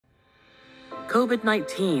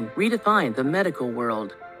COVID-19 redefined the medical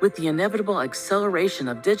world with the inevitable acceleration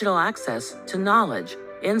of digital access to knowledge,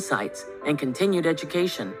 insights, and continued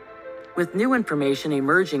education. With new information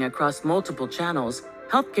emerging across multiple channels,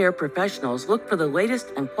 healthcare professionals look for the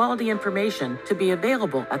latest and quality information to be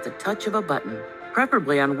available at the touch of a button,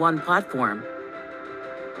 preferably on one platform.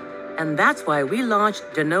 And that's why we launched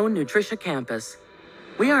Danone Nutricia Campus.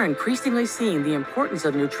 We are increasingly seeing the importance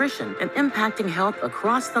of nutrition in impacting health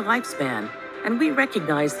across the lifespan, and we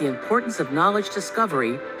recognize the importance of knowledge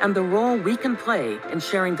discovery and the role we can play in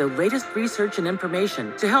sharing the latest research and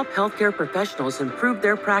information to help healthcare professionals improve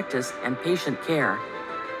their practice and patient care.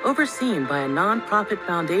 Overseen by a nonprofit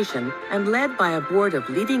foundation and led by a board of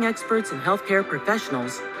leading experts and healthcare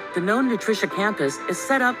professionals, Danone Nutricia Campus is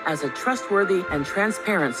set up as a trustworthy and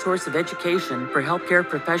transparent source of education for healthcare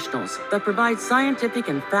professionals that provides scientific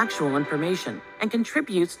and factual information and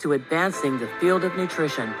contributes to advancing the field of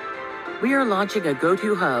nutrition. We are launching a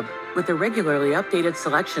go-to hub with a regularly updated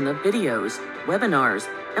selection of videos, webinars,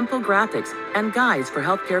 infographics, and guides for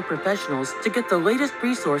healthcare professionals to get the latest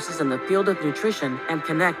resources in the field of nutrition and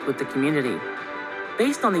connect with the community.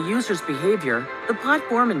 Based on the user's behavior, the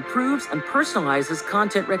platform improves and personalizes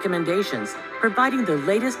content recommendations, providing the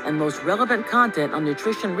latest and most relevant content on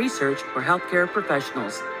nutrition research for healthcare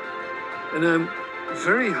professionals. And I'm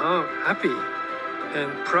very happy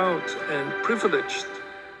and proud and privileged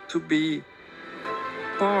to be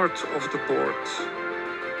part of the board.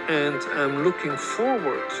 And I'm looking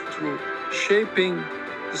forward to shaping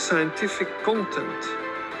the scientific content,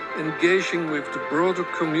 engaging with the broader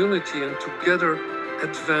community, and together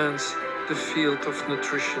advance the field of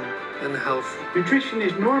nutrition and health. Nutrition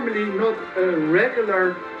is normally not a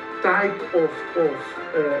regular type of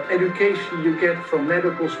education you get from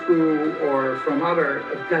medical school or from other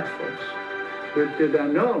platforms. But the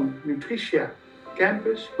Danone Nutricia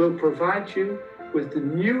Campus will provide you with the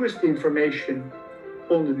newest information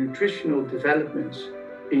on the nutritional developments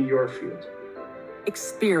in your field.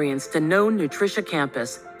 Experience Danone Nutricia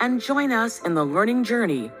Campus and join us in the learning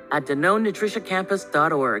journey at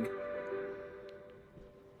DanoneNutritiaCampus.org.